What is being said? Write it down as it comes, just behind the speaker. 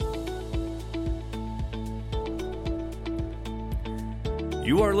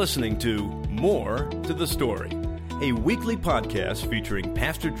You are listening to More to the Story, a weekly podcast featuring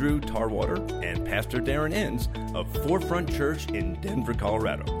Pastor Drew Tarwater and Pastor Darren Enns of Forefront Church in Denver,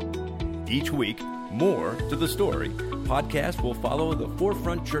 Colorado. Each week, More to the Story podcast will follow the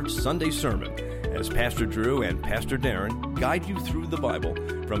Forefront Church Sunday sermon as Pastor Drew and Pastor Darren guide you through the Bible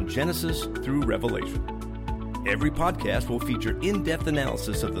from Genesis through Revelation. Every podcast will feature in-depth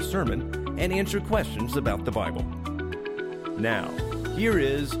analysis of the sermon and answer questions about the Bible. Now, here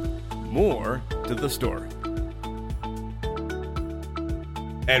is More to the Story.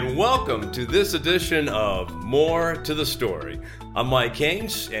 And welcome to this edition of More to the Story. I'm Mike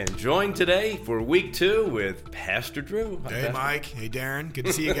Haynes, and joined today for week 2 with Pastor Drew. Hey, Pastor. Mike. Hey, Darren. Good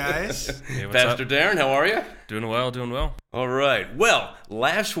to see you guys. Hey, Pastor Darren, how are you? Doing well. All right. Well,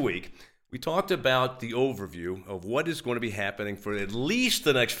 last week, we talked about the overview of what is going to be happening for at least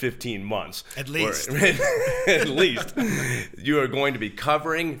the next 15 months. At least. At least. You are going to be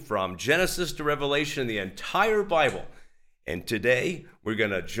covering from Genesis to Revelation the entire Bible. And today, we're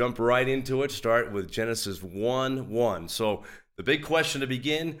going to jump right into it, start with Genesis 1:1. So the big question to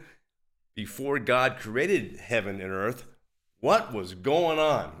begin, before God created heaven and earth, what was going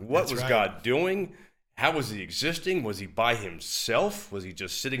on? What was God doing? How was he existing? Was he by himself? Was he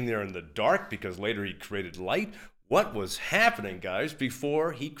just sitting there in the dark because later he created light? What was happening, guys,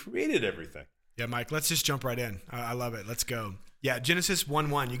 before he created everything? Yeah, Mike, let's just jump right in. I love it. Let's go. Yeah, Genesis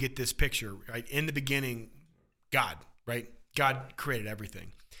 1:1, you get this picture, right? In the beginning, God, right? God created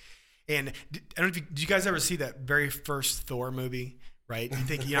everything. And I don't know if did you guys ever see that very first Thor movie? Right? You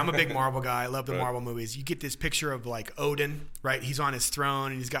think, I'm a big Marvel guy. I love the Marvel movies. You get this picture of like Odin, right? He's on his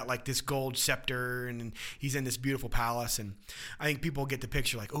throne and he's got like this gold scepter and he's in this beautiful palace. And I think people get the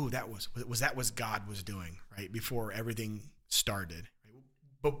picture like, oh, that was what God was doing, right? Before everything started.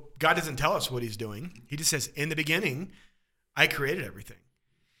 But God doesn't tell us what he's doing. He just says, in the beginning, I created everything.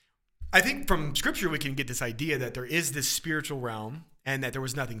 I think from scripture, we can get this idea that there is this spiritual realm and that there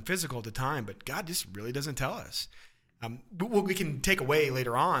was nothing physical at the time, but God just really doesn't tell us. We can take away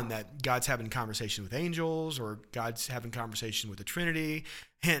later on that God's having conversation with angels or God's having conversation with the Trinity.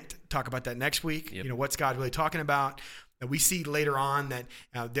 Hint, talk about that next week. Yep. You know, what's God really talking about? We see later on that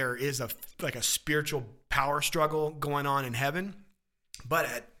there is a spiritual power struggle going on in heaven. But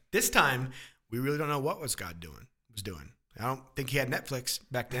at this time, we really don't know what was God was doing. I don't think he had Netflix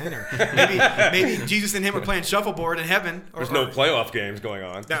back then, or maybe Jesus and him were playing shuffleboard in heaven. There's no playoff games going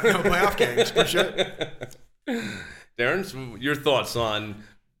on. No playoff games, for sure. Darren, so your thoughts on,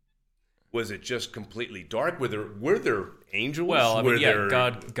 was it just completely dark? Were there angels? Well, I mean, yeah,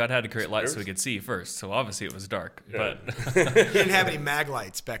 God had to create light so we could see first. So obviously it was dark. Yeah. But He didn't have any mag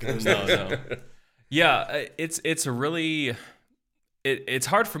lights back in those days. no. Yeah, it's a really it's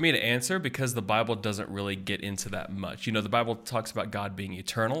hard for me to answer because the Bible doesn't really get into that much. You know, the Bible talks about God being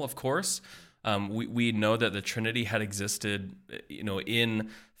eternal, of course. We know that the Trinity had existed, in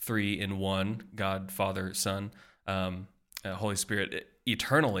 3 in 1, God, Father, Son, Holy Spirit,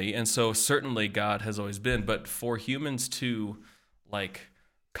 eternally. And so certainly God has always been, but for humans to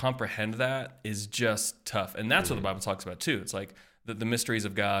comprehend that is just tough. And that's what the Bible talks about too. It's like the mysteries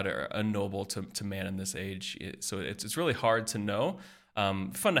of God are unknowable to man in this age. So it's really hard to know.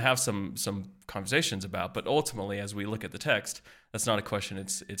 Fun to have some conversations about, but ultimately, as we look at the text, that's not a question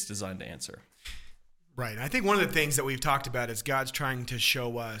it's designed to answer. Right. I think one of the things that we've talked about is God's trying to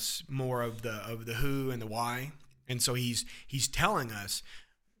show us more of the who and the why. And so he's telling us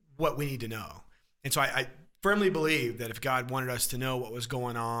what we need to know. And so I firmly believe that if God wanted us to know what was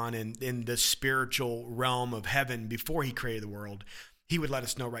going on in the spiritual realm of heaven before he created the world, he would let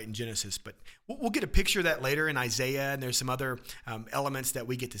us know right in Genesis. But we'll get a picture of that later in Isaiah, and there's some other elements that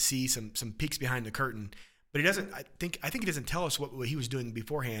we get to see, some peeks behind the curtain. But he doesn't. I think he doesn't tell us what he was doing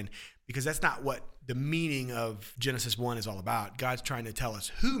beforehand, because that's not what the meaning of Genesis 1 is all about. God's trying to tell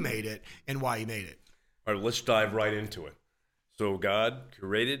us who made it and why he made it. All right, let's dive right into it. So God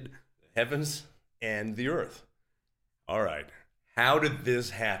created the heavens and the earth. All right, how did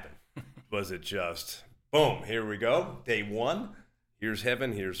this happen? Was it just, boom, here we go, day one, here's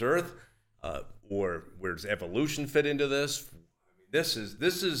heaven, here's earth, or where does evolution fit into this? This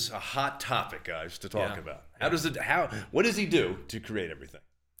is a hot topic, guys, to talk about. What does he do to create everything?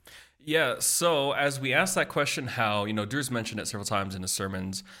 Yeah, so as we ask that question, how, Drew's mentioned it several times in his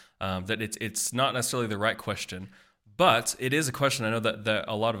sermons, that it's not necessarily the right question, but it is a question I know that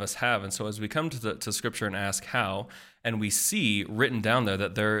a lot of us have. And so as we come to Scripture and ask how, and we see written down there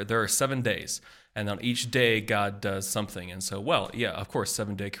that there are 7 days, and on each day God does something. And so, of course,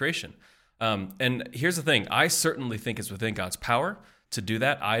 7-day creation. And here's the thing, I certainly think it's within God's power to do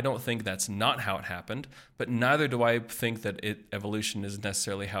that. I don't think that's not how it happened, but neither do I think that evolution is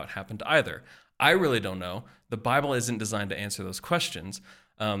necessarily how it happened either. I really don't know. The Bible isn't designed to answer those questions.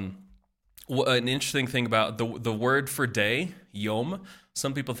 An interesting thing about the word for day, yom,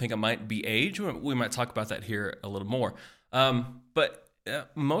 some people think it might be age. We might talk about that here a little more. But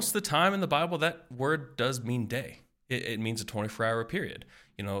most of the time in the Bible, that word does mean day. It means a 24-hour period.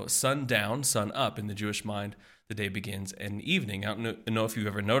 Sun down, sun up. In the Jewish mind, the day begins and evening. I don't know if you've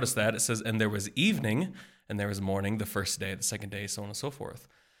ever noticed that. It says, and there was evening, and there was morning, the first day, the second day, so on and so forth.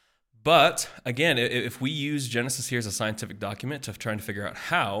 But again, if we use Genesis here as a scientific document to trying to figure out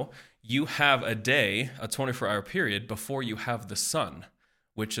how, you have a day, a 24-hour period, before you have the sun,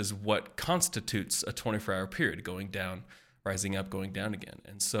 which is what constitutes a 24-hour period, going down, rising up, going down again.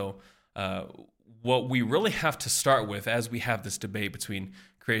 And so what we really have to start with as we have this debate between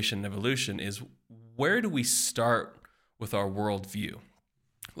creation and evolution is, where do we start with our worldview?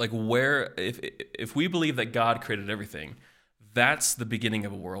 Like, where, if we believe that God created everything, that's the beginning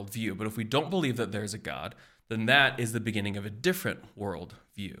of a worldview. But if we don't believe that there's a God, then that is the beginning of a different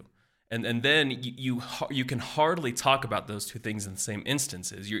worldview. And then you can hardly talk about those two things in the same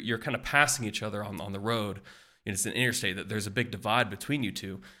instances. You're kind of passing each other on the road. It's an interstate, that there's a big divide between you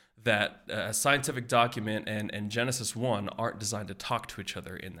two, that a scientific document and Genesis 1 aren't designed to talk to each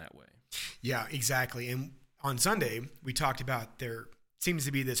other in that way. Yeah, exactly. And on Sunday, we talked about there seems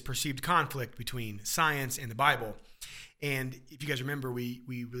to be this perceived conflict between science and the Bible. And if you guys remember, we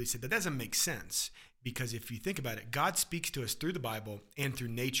really said that doesn't make sense, because if you think about it, God speaks to us through the Bible and through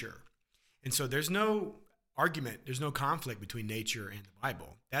nature. And so there's no argument, there's no conflict between nature and the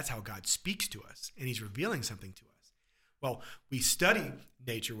Bible. That's how God speaks to us, and he's revealing something to us. Well, we study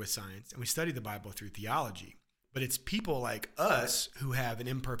nature with science, and we study the Bible through theology. But it's people like us who have an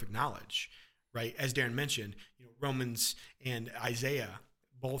imperfect knowledge, right? As Darren mentioned, Romans and Isaiah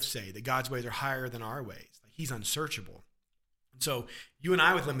both say that God's ways are higher than our ways. Like, he's unsearchable. So you and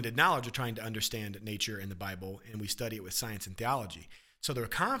I, with limited knowledge, are trying to understand nature and the Bible, and we study it with science and theology. So the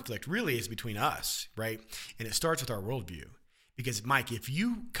conflict really is between us, right? And it starts with our worldview. Because, Mike, if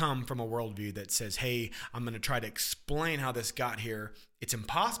you come from a worldview that says, hey, I'm going to try to explain how this got here, it's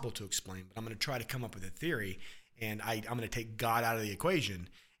impossible to explain, but I'm going to try to come up with a theory, and I'm going to take God out of the equation,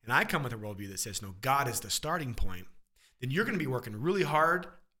 and I come with a worldview that says, no, God is the starting point, then you're going to be working really hard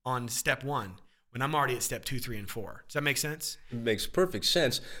on step 1 when I'm already at step 2, 3, and 4. Does that make sense? It makes perfect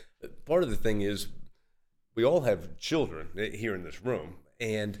sense. Part of the thing is, we all have children here in this room,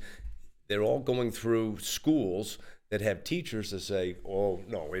 and they're all going through schools that have teachers that say, oh,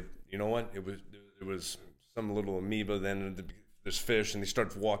 no, you know what? It was some little amoeba, then there's fish, and he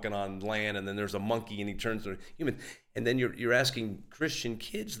starts walking on land, and then there's a monkey, and he turns to a human. And then you're asking Christian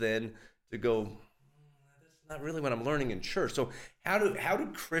kids then to go, that's not really what I'm learning in church. So how do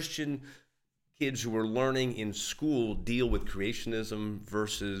Christian kids who are learning in school deal with creationism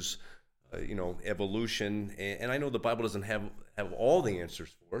versus evolution? And I know the Bible doesn't have all the answers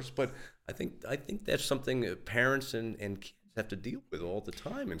for us, but I think that's something parents and kids have to deal with all the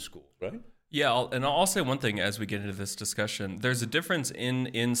time in school, right? Yeah, I'll say one thing as we get into this discussion. There's a difference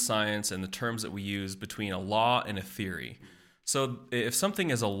in science and the terms that we use between a law and a theory. So if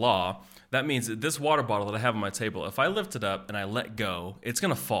something is a law, that means that this water bottle that I have on my table, if I lift it up and I let go, it's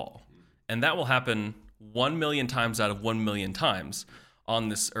going to fall. And that will happen 1 million times out of 1 million times on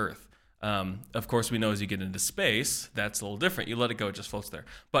this earth. Of course, we know as you get into space, that's a little different. You let it go, it just floats there.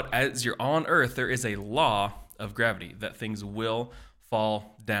 But as you're on Earth, there is a law of gravity that things will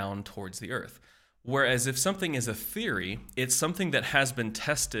fall down towards the earth. Whereas if something is a theory, it's something that has been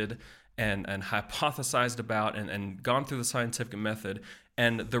tested and hypothesized about and gone through the scientific method,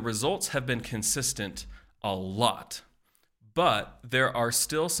 and the results have been consistent a lot. But there are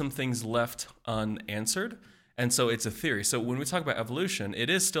still some things left unanswered, and so it's a theory. So when we talk about evolution, it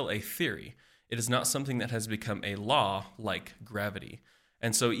is still a theory. It is not something that has become a law like gravity.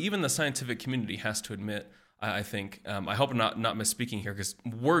 And so even the scientific community has to admit, I think, I hope I'm not misspeaking here, because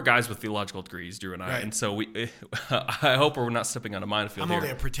we're guys with theological degrees, Drew and I, right. And so I hope we're not stepping on a minefield here. I'm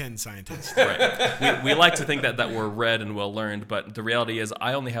only a pretend scientist. Right. We like to think that we're read and well learned, but the reality is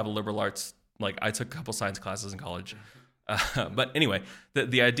I only have a liberal arts, like I took a couple science classes in college. But anyway,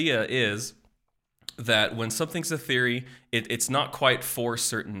 the idea is that when something's a theory, it's not quite for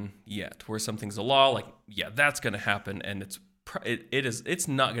certain yet. Where something's a law, like, yeah, that's going to happen, and it's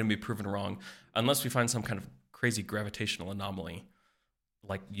not going to be proven wrong unless we find some kind of crazy gravitational anomaly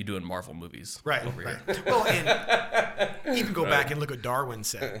like you do in Marvel movies. Right, over right. here. Well, and even go back and look what Darwin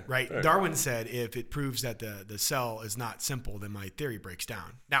said, right? Darwin said, if it proves that the cell is not simple, then my theory breaks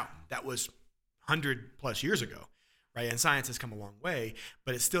down. Now, that was 100 plus years ago, right? And science has come a long way,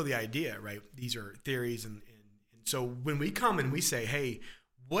 but it's still the idea, right? These are theories. And so when we come and we say, hey,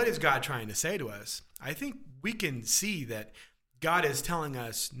 what is God trying to say to us? I think we can see that God is telling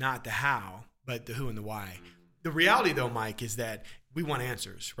us not the how, but the who and the why. The reality, though, Mike, is that we want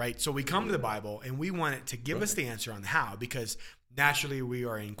answers, right? So we come to the Bible and we want it to give us the answer on the how, because naturally we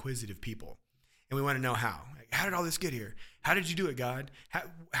are inquisitive people and we want to know how. How did all this get here? How did you do it, God?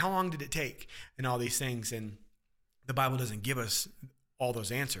 How long did it take? And all these things. And the Bible doesn't give us all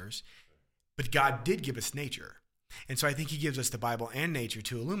those answers, but God did give us nature. And so I think he gives us the Bible and nature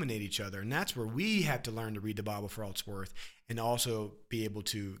to illuminate each other. And that's where we have to learn to read the Bible for all it's worth, and also be able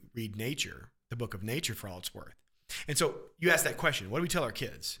to read nature, the book of nature, for all it's worth. And so you ask that question, what do we tell our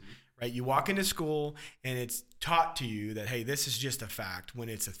kids? Right? You walk into school and it's taught to you that, hey, this is just a fact, when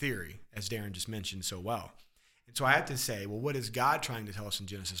it's a theory, as Darren just mentioned so well. And so I have to say, well, what is God trying to tell us in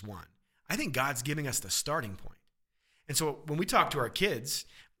Genesis 1? I think God's giving us the starting point. And so when we talk to our kids,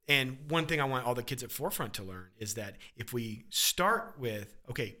 and one thing I want all the kids at Forefront to learn is that if we start with,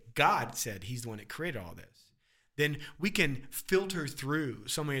 okay, God said he's the one that created all this, then we can filter through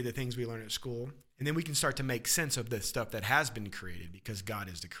so many of the things we learn at school, and then we can start to make sense of the stuff that has been created, because God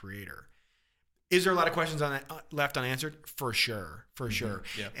is the creator. Is there a lot of questions on that left unanswered? For sure.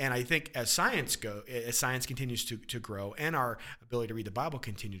 Yeah. And I think as science continues to grow, and our ability to read the Bible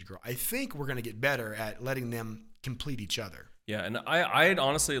continue to grow, I think we're going to get better at letting them complete each other. Yeah, and I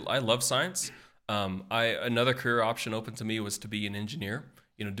honestly love science. Another career option open to me was to be an engineer.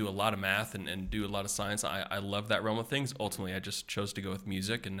 Do a lot of math and do a lot of science. I love that realm of things. Ultimately, I just chose to go with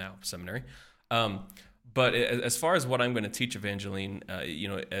music and now seminary. But as far as what I'm going to teach Evangeline,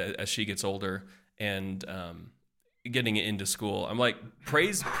 as she gets older and getting into school, I'm like,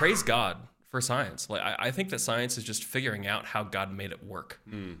 praise God for science. Like I think that science is just figuring out how God made it work.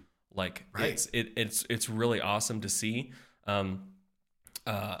 Like right. It's really awesome to see.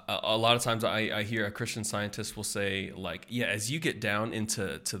 A lot of times I hear a Christian scientist will say, like, yeah, as you get down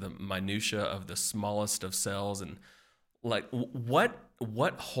into the minutia of the smallest of cells, and like what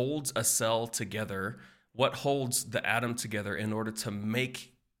holds a cell together, what holds the atom together in order to make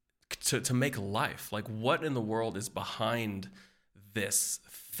life, like what in the world is behind this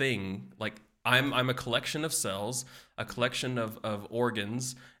thing? Like I'm a collection of cells, a collection of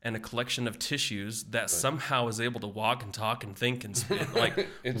organs, and a collection of tissues that somehow is able to walk and talk and think and spit. Like,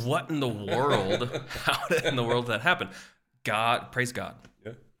 what in the world? How in the world did that happen? God, praise God.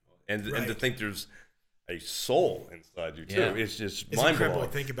 Yeah, and to think there's a soul inside you too. Yeah. It's just It's mind incredible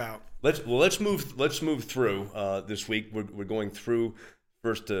blowing. to think about. Let's move through this week. We're going through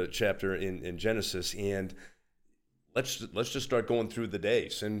first chapter in Genesis, and let's just start going through the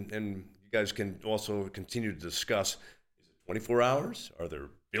days, and you guys can also continue to discuss, is it 24 hours? Are there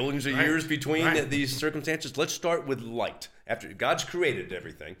billions of years between these circumstances? Let's start with light. After God's created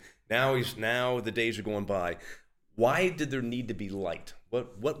everything, now the days are going by. Why did there need to be light?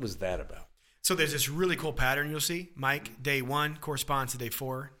 What was that about? So there's this really cool pattern you'll see, Mike. Day 1 corresponds to day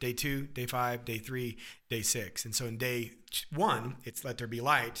 4, day 2, day 5, day 3, day 6. And so in day 1, it's let there be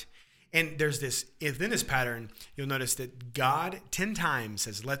light. And there's this, within this pattern, you'll notice that God 10 times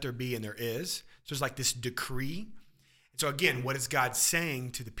says, let there be, and there is. So there's like this decree. And so again, what is God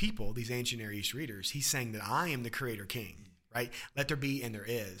saying to the people, these ancient Near East readers? He's saying that I am the creator king, right? Let there be, and there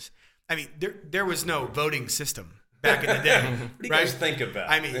is. I mean, there was no voting system back in the day. What do you guys think about?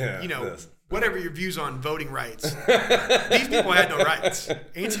 I mean, whatever your views on voting rights, these people had no rights.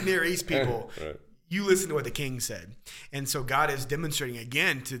 Ancient Near East people, you listen to what the king said. And so God is demonstrating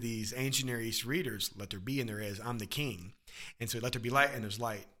again to these ancient Near East readers, let there be and there is, I'm the king. And so let there be light and there's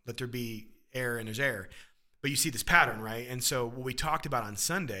light. Let there be air and there's air. But you see this pattern, right? And so what we talked about on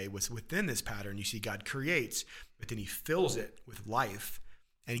Sunday was within this pattern, you see God creates, but then he fills it with life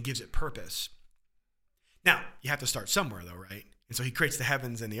and he gives it purpose. Now, you have to start somewhere though, right? And so he creates the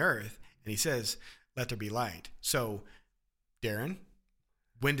heavens and the earth and he says, let there be light. So, Darren,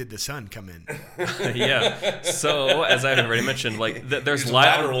 when did the sun come in? Yeah. So, as I've already mentioned, like there's light.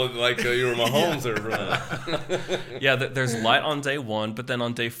 Lateral, like you were Mahomes there. Yeah, there's light on day 1, but then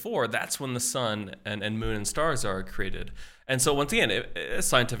on day 4, that's when the sun and moon and stars are created. And so, once again, a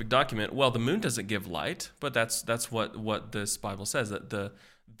scientific document. Well, the moon doesn't give light, but that's what this Bible says,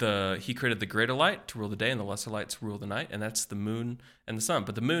 that he created the greater light to rule the day and the lesser light to rule the night, and that's the moon and the sun.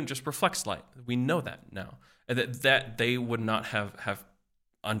 But the moon just reflects light. We know that now. And that they would not have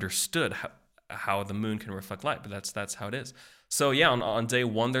understood how the moon can reflect light, but that's how it is. So yeah, on day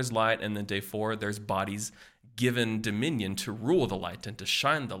 1 there's light, and then day 4 there's bodies given dominion to rule the light and to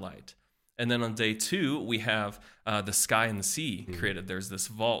shine the light. And then on day 2 we have the sky and the sea created. There's this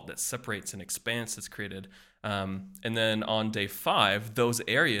vault that separates an expanse that's created. And then on day 5, those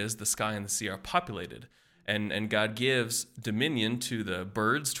areas, the sky and the sea, are populated. And God gives dominion to the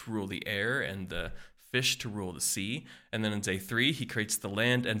birds to rule the air and the fish to rule the sea. And then on day 3, he creates the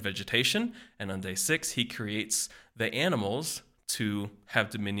land and vegetation. And on day 6, he creates the animals to have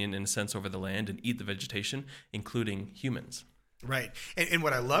dominion, in a sense, over the land and eat the vegetation, including humans. Right. And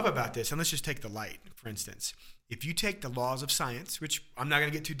what I love about this, and let's just take the light, for instance. If you take the laws of science, which I'm not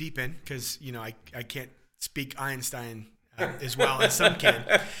going to get too deep in because, I can't speak Einstein as well as some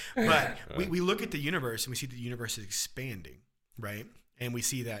can. But we look at the universe and we see the universe is expanding, right? And we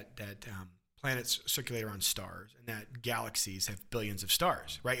see that planets circulate around stars and that galaxies have billions of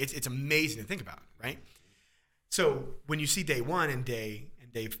stars, right? It's amazing to think about, right? So when you see day 1 and day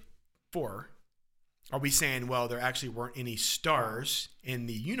 4, are we saying, well, there actually weren't any stars in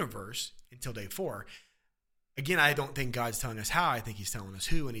the universe until day 4? Again, I don't think God's telling us how. I think he's telling us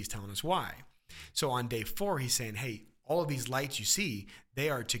who, and he's telling us why. So on day 4, he's saying, hey, all of these lights you see, they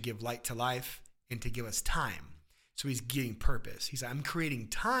are to give light to life and to give us time. So he's giving purpose. He's like, I'm creating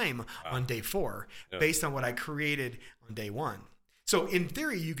time on day 4 based on what I created on day 1. So in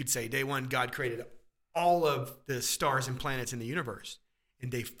theory, you could say day 1, God created all of the stars and planets in the universe. In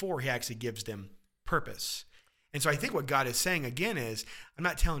day 4, he actually gives them purpose. And so I think what God is saying again is, I'm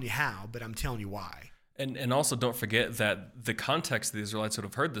not telling you how, but I'm telling you why. And also don't forget that the context the Israelites would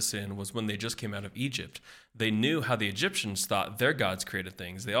have heard this in was when they just came out of Egypt. They knew how the Egyptians thought their gods created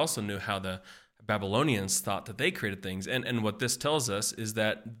things. They also knew how the Babylonians thought that they created things. And what this tells us is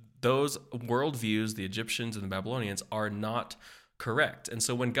that those worldviews, the Egyptians and the Babylonians, are not correct. And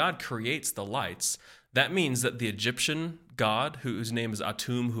so when God creates the lights, that means that the Egyptian god, whose name is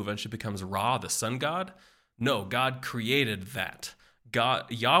Atum, who eventually becomes Ra, the sun god, no, God created that.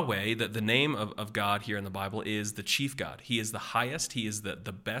 God, Yahweh, the name of God here in the Bible, is the chief God. He is the highest. He is the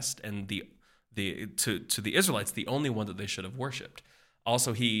best, and to the Israelites, the only one that they should have worshipped.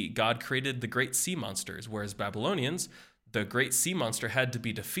 Also, God created the great sea monsters, whereas Babylonians, the great sea monster had to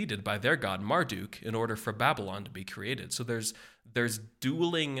be defeated by their god Marduk in order for Babylon to be created. So there's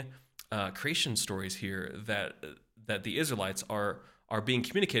dueling creation stories here that the Israelites are being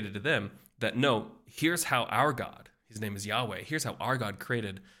communicated to them that no, here's how our God, his name is Yahweh, here's how our God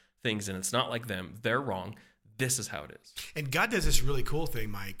created things, and it's not like them. They're wrong. This is how it is. And God does this really cool thing,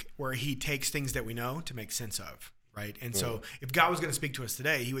 Mike, where he takes things that we know to make sense of, right? And so if God was going to speak to us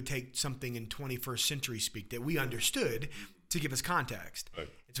today, he would take something in 21st century speak that we understood to give us context. Right.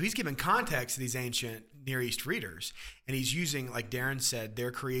 And so he's giving context to these ancient Near East readers, and he's using, like Darren said,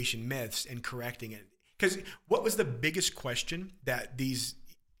 their creation myths and correcting it. Because what was the biggest question that these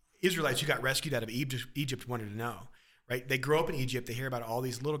Israelites who got rescued out of Egypt wanted to know? Right? They grow up in Egypt. They hear about all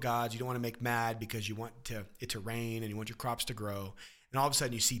these little gods you don't want to make mad because you want it to rain and you want your crops to grow. And all of a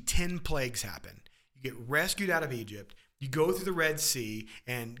sudden you see 10 plagues happen. You get rescued out of Egypt. You go through the Red Sea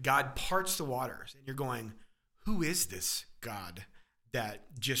and God parts the waters. And you're going, who is this God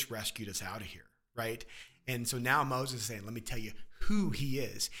that just rescued us out of here? Right? And so now Moses is saying, let me tell you who he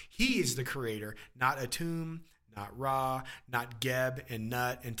is. He is the creator, not Atum, not Ra, not Geb and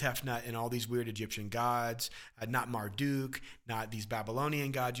Nut and Tefnut and all these weird Egyptian gods, not Marduk, not these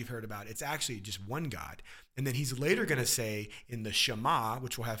Babylonian gods you've heard about. It's actually just one God. And then he's later going to say in the Shema,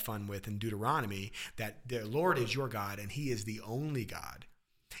 which we'll have fun with in Deuteronomy, that the Lord is your God and he is the only God.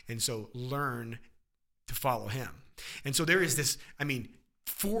 And so learn to follow him. And so there is this,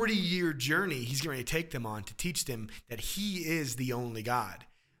 40-year journey he's going to take them on to teach them that he is the only God.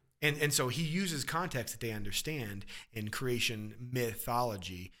 And so he uses context that they understand in creation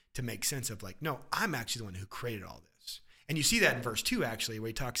mythology to make sense of, like, no, I'm actually the one who created all this. And you see that in verse 2, actually, where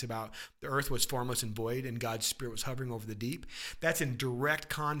he talks about the earth was formless and void and God's spirit was hovering over the deep. That's in direct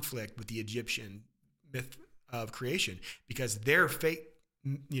conflict with the Egyptian myth of creation, because their fake,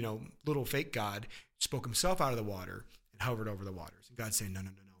 little fake God spoke himself out of the water and hovered over the waters. And God's saying, no.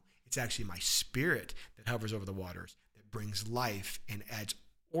 It's actually my spirit that hovers over the waters, that brings life and adds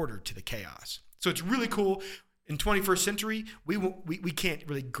order to the chaos. So it's really cool. In 21st century, we can't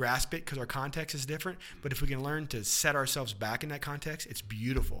really grasp it because our context is different. But if we can learn to set ourselves back in that context, it's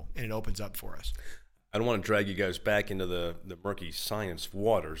beautiful and it opens up for us. I don't want to drag you guys back into the murky science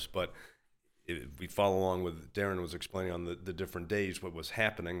waters, but if we follow along with Darren was explaining on the different days what was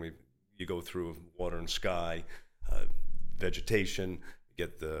happening. You go through water and sky, vegetation, you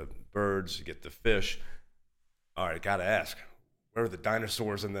get the birds, you get the fish. All right, got to ask. Where are the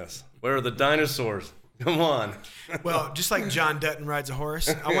dinosaurs in this? Where are the dinosaurs? Come on. Well, just like John Dutton rides a horse,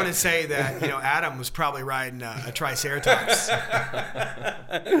 I want to say that, Adam was probably riding a Triceratops.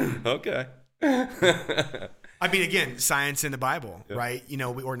 Okay. I mean, again, science in the Bible, right?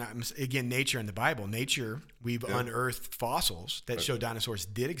 Again, nature in the Bible. Nature, we've unearthed fossils that show dinosaurs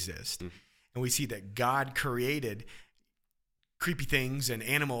did exist. And we see that God created creepy things and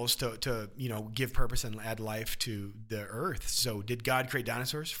animals to give purpose and add life to the earth. So did God create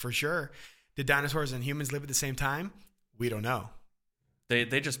dinosaurs? For sure. Did dinosaurs and humans live at the same time? We don't know. They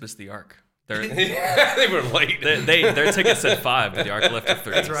just missed the ark. They were late. Their ticket said 5, but the ark left at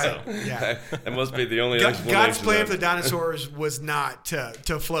 3. That's right. So. Yeah. That must be the only explanation. God's plan for the dinosaurs was not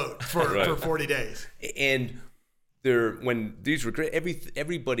to float for 40 days. And when these were created,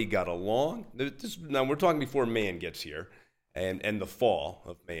 everybody got along. Now we're talking before man gets here, and the fall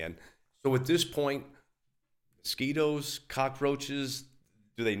of man. So at this point, mosquitoes, cockroaches,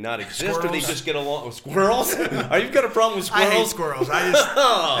 do they not exist, squirrels. or they just get along with squirrels? Are you got a problem with squirrels? I hate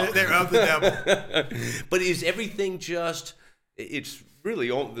squirrels. They're of the devil. But is everything just? It's really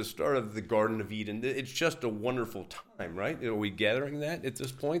the start of the Garden of Eden. It's just a wonderful time, right? Are we gathering that at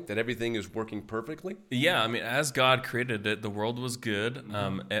this point, that everything is working perfectly? Yeah, I mean, as God created it, the world was good.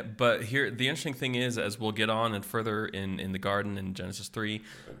 But here, the interesting thing is, as we'll get on and further in the garden in Genesis 3,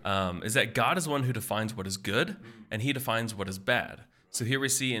 is that God is the one who defines what is good, and he defines what is bad. So here we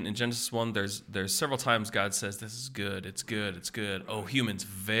see in Genesis 1, there's several times God says, this is good, it's good, it's good. Oh, humans,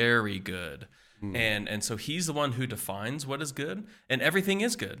 very good. And so he's the one who defines what is good, and everything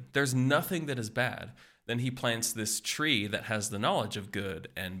is good. There's nothing that is bad. Then he plants this tree that has the knowledge of good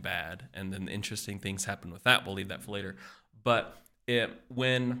and bad, and then interesting things happen with that. We'll leave that for later. But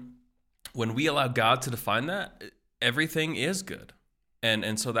when we allow God to define that, everything is good.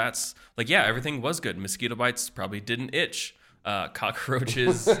 And so that's like, yeah, everything was good. Mosquito bites probably didn't itch.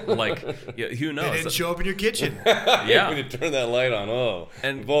 Cockroaches, who knows? They didn't show up in your kitchen. Yeah, when you turn that light on,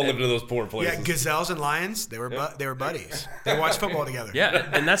 we've all lived in those poor places. Yeah, gazelles and lions, they were buddies. They watched football together. Yeah,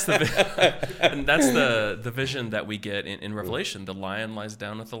 and that's the vision that we get in Revelation. The lion lies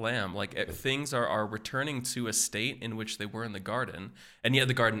down with the lamb. Things are returning to a state in which they were in the garden, and yet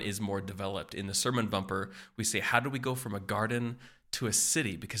the garden is more developed. In the sermon bumper, we say, how do we go from a garden to a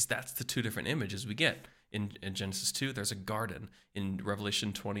city? Because that's the two different images we get. In Genesis 2, there's a garden. In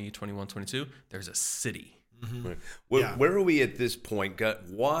Revelation 20, 21, 22, there's a city. Mm-hmm. Right. Where are we at this point? God,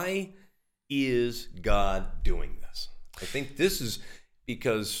 why is God doing this? I think this is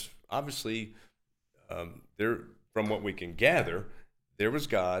because, obviously, from what we can gather, there was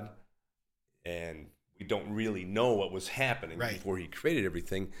God, and we don't really know what was happening before he created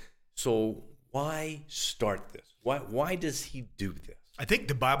everything. So why start this? Why does he do this? I think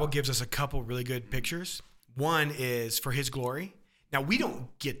the Bible gives us a couple really good pictures. One is for his glory. Now, we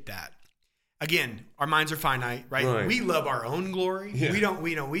don't get that. Again, our minds are finite, right? We love our own glory. Yeah. We don't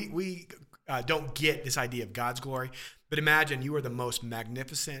get this idea of God's glory. But imagine you are the most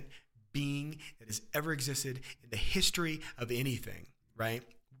magnificent being that has ever existed in the history of anything, right?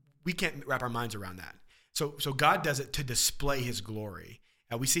 We can't wrap our minds around that. So God does it to display his glory.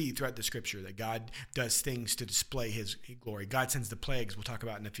 We see throughout the scripture that God does things to display his glory. God sends the plagues, we'll talk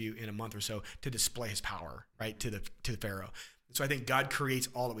about in a month or so, to display his power, right, to the Pharaoh. So I think God creates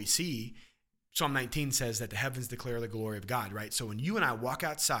all that we see. Psalm 19 says that the heavens declare the glory of God, right? So when you and I walk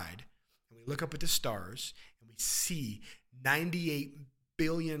outside and we look up at the stars and we see 98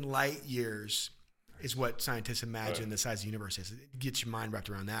 billion light years is what scientists imagine the size of the universe is. It gets your mind wrapped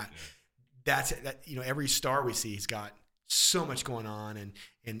around that. That's every star we see has got so much going on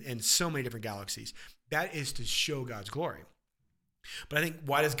and so many different galaxies. That is to show God's glory. But I think,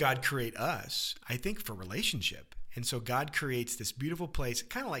 why does God create us? I think for relationship. And so God creates this beautiful place,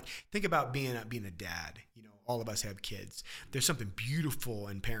 kind of like, think about being a dad. All of us have kids. There's something beautiful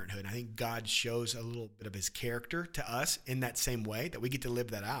in parenthood. I think God shows a little bit of his character to us in that same way, that we get to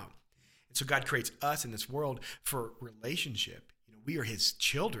live that out. And so God creates us in this world for relationship. We are his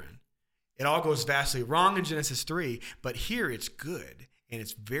children. It all goes vastly wrong in Genesis 3, but here it's good, and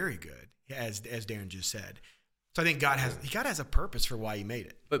it's very good, as Darren just said. So I think God has a purpose for why he made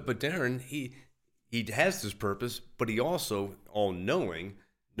it. But Darren, he has this purpose, but he also, all-knowing,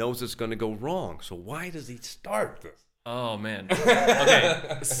 knows it's going to go wrong. So why does he start this? Oh, man.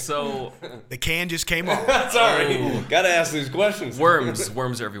 Okay, so... The can just came off. Sorry. Got to ask these questions.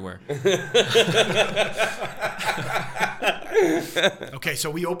 Worms are everywhere. Okay,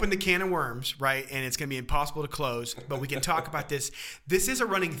 so we opened the can of worms, right? And it's going to be impossible to close, but we can talk about this. This is a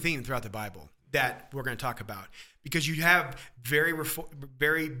running theme throughout the Bible that we're going to talk about, because you have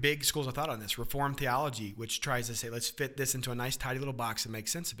very big schools of thought on this. Reformed theology, which tries to say, let's fit this into a nice, tidy little box and make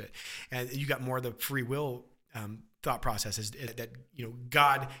sense of it. And you got more of the free will thought process is that,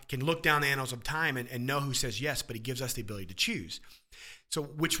 God can look down the annals of time and know who says yes, but he gives us the ability to choose. So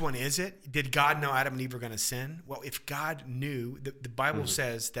which one is it? Did God know Adam and Eve were going to sin? Well, if God knew, the Bible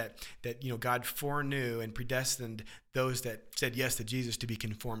says that God foreknew and predestined those that said yes to Jesus to be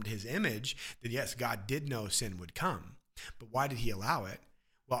conformed to his image, then yes, God did know sin would come. But why did he allow it?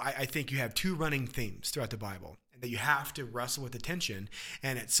 Well, I think you have two running themes throughout the Bible, and that you have to wrestle with the tension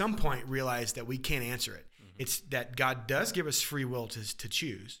and at some point realize that we can't answer it. It's that God does give us free will to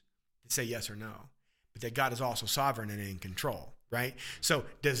choose, to say yes or no, but that God is also sovereign and in control, right? So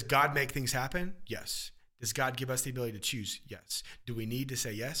does God make things happen? Yes. Does God give us the ability to choose? Yes. Do we need to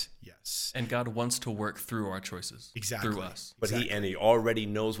say yes? Yes. And God wants to work through our choices. Exactly. Through us. But he already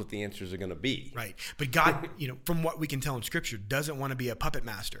knows what the answers are going to be. Right. But God, from what we can tell in Scripture, doesn't want to be a puppet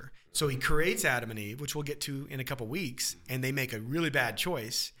master. So he creates Adam and Eve, which we'll get to in a couple weeks, and they make a really bad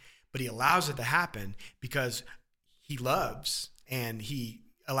choice, but he allows it to happen because he loves and he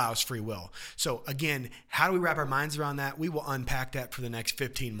allows free will. So again, how do we wrap our minds around that? We will unpack that for the next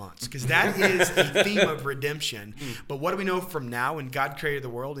 15 months because that is a theme of redemption. But what do we know from now? When God created the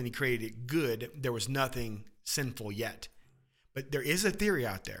world and he created it good, there was nothing sinful yet. But there is a theory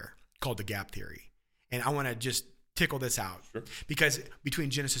out there called the gap theory. And I want to just tickle this out. Sure. Because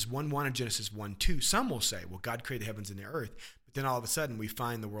between Genesis 1:1 and Genesis 1:2, some will say, well, God created the heavens and the earth. But then all of a sudden we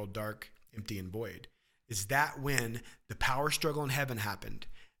find the world dark, empty, and void. Is that when the power struggle in heaven happened?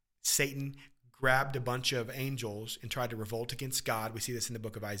 Satan grabbed a bunch of angels and tried to revolt against God. We see this in the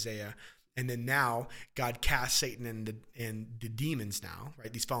book of Isaiah. And then now God cast Satan and the demons now,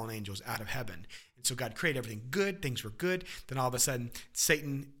 right? These fallen angels out of heaven. And so God created everything good. Things were good. Then all of a sudden,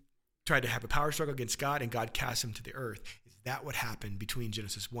 Satan tried to have a power struggle against God and God cast him to the earth. Is that what happened between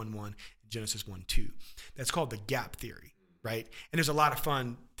Genesis 1:1 and Genesis 1:2? That's called the gap theory, right? And there's a lot of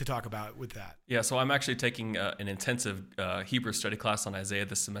fun to talk about with that. Yeah, so I'm actually taking an intensive Hebrew study class on Isaiah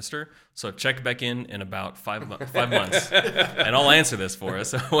this semester. So check back in about 5 months, and I'll answer this for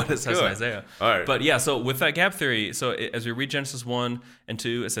us. What it says in Isaiah. All right. But yeah, so with that gap theory, so as we read Genesis 1 and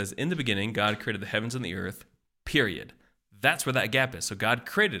 2, it says, in the beginning, God created the heavens and the earth, period. That's where that gap is. So God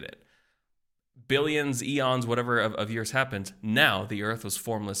created it. Billions, eons, whatever of years happened. Now the earth was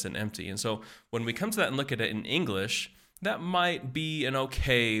formless and empty. And so when we come to that and look at it in English, that might be an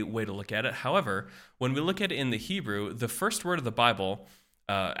okay way to look at it. However, when we look at it in the Hebrew, the first word of the Bible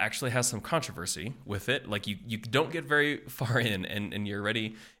actually has some controversy with it. Like you don't get very far in and you're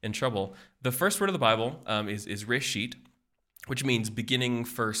already in trouble. The first word of the Bible is Reshit, which means beginning,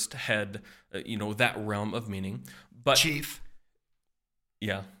 first, head, that realm of meaning. But Chief.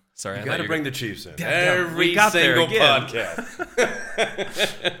 Yeah. Sorry. You got to bring the Chiefs in. Every single podcast.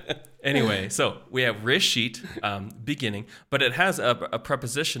 Anyway, so we have Reshit, beginning, but it has a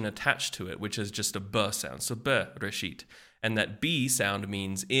preposition attached to it, which is just a b sound. So b, Reshit. And that b sound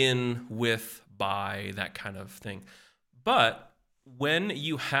means in, with, by, that kind of thing. But when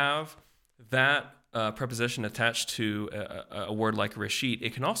you have that preposition attached to a word like Reshit,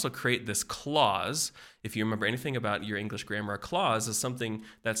 it can also create this clause. If you remember anything about your English grammar, a clause is something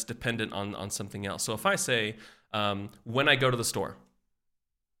that's dependent on something else. So if I say, when I go to the store,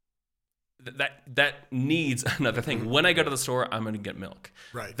 that needs another thing. When I go to the store, I'm going to get milk.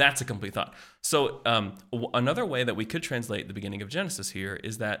 Right. That's a complete thought. So another way that we could translate the beginning of Genesis here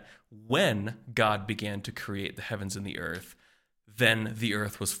is that when God began to create the heavens and the earth, then the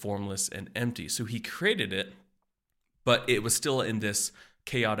earth was formless and empty. So he created it, but it was still in this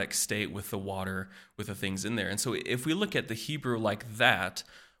chaotic state with the water, with the things in there. And so if we look at the Hebrew like that,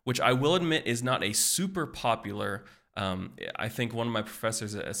 which I will admit is not a super popular, I think one of my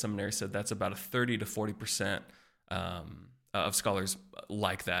professors at seminary said that's about a 30 to 40% of scholars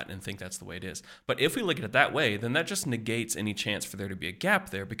like that and think that's the way it is. But if we look at it that way, then that just negates any chance for there to be a gap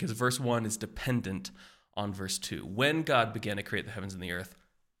there because verse 1 is dependent on verse 2. When God began to create the heavens and the earth,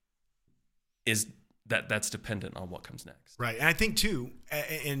 that's dependent on what comes next. Right. And I think too,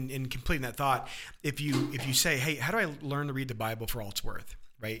 in completing that thought, if you say, hey, how do I learn to read the Bible for all it's worth?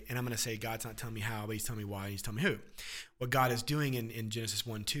 Right. And I'm going to say, God's not telling me how, but he's telling me why, and he's telling me who. What God is doing in Genesis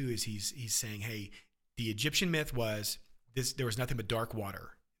 1:2 is he's saying, hey, the Egyptian myth was this, there was nothing but dark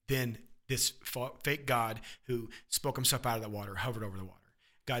water. Then this fake God who spoke himself out of that water, hovered over the water.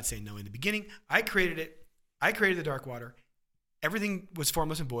 God's saying, no, in the beginning, I created it. I created the dark water. Everything was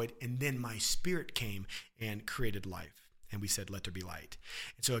formless and void. And then my spirit came and created life. And we said, let there be light.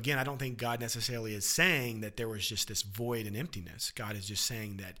 And so again, I don't think God necessarily is saying that there was just this void and emptiness. God is just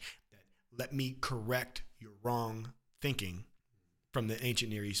saying that let me correct your wrong thinking from the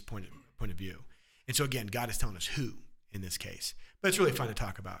ancient Near East point of view. And so again, God is telling us who in this case. But it's really fun to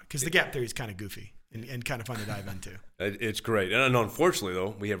talk about because the gap theory is kind of goofy. and kind of fun to dive into. It's great. And unfortunately,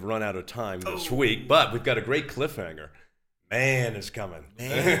 though, we have run out of time this week, but we've got a great cliffhanger. Man is coming.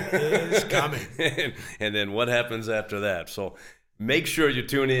 Man is coming. And then what happens after that? So make sure you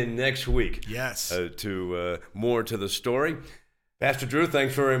tune in next week. Yes. To more to the story. Pastor Drew,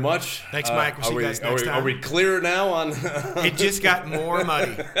 thanks very much. Thanks, Mike. We'll see you guys next time. Are we clear now on? It just got more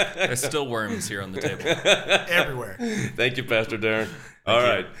muddy. There's still worms here on the table. Everywhere. Thank you, Pastor Darren. All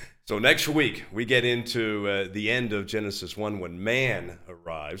right. So next week, we get into the end of Genesis 1 when man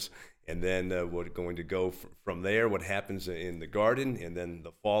arrives. And then we're going to go from there, what happens in the garden, and then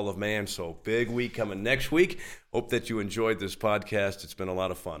the fall of man. So big week coming next week. Hope that you enjoyed this podcast. It's been a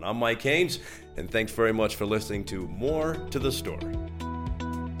lot of fun. I'm Mike Haynes, and thanks very much for listening to More to the Story.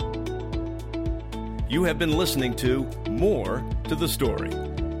 You have been listening to More to the Story,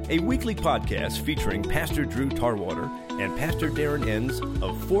 a weekly podcast featuring Pastor Drew Tarwater and Pastor Darren Enns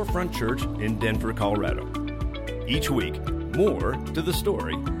of Forefront Church in Denver, Colorado. Each week, More to the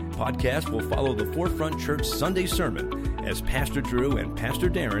Story podcast will follow the Forefront Church Sunday sermon as Pastor Drew and Pastor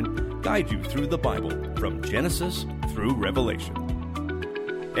Darren guide you through the Bible from Genesis through Revelation.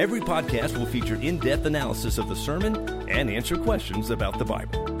 Every podcast will feature in-depth analysis of the sermon and answer questions about the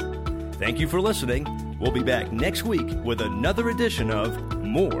Bible. Thank you for listening. We'll be back next week with another edition of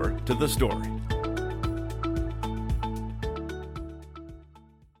More to the Story.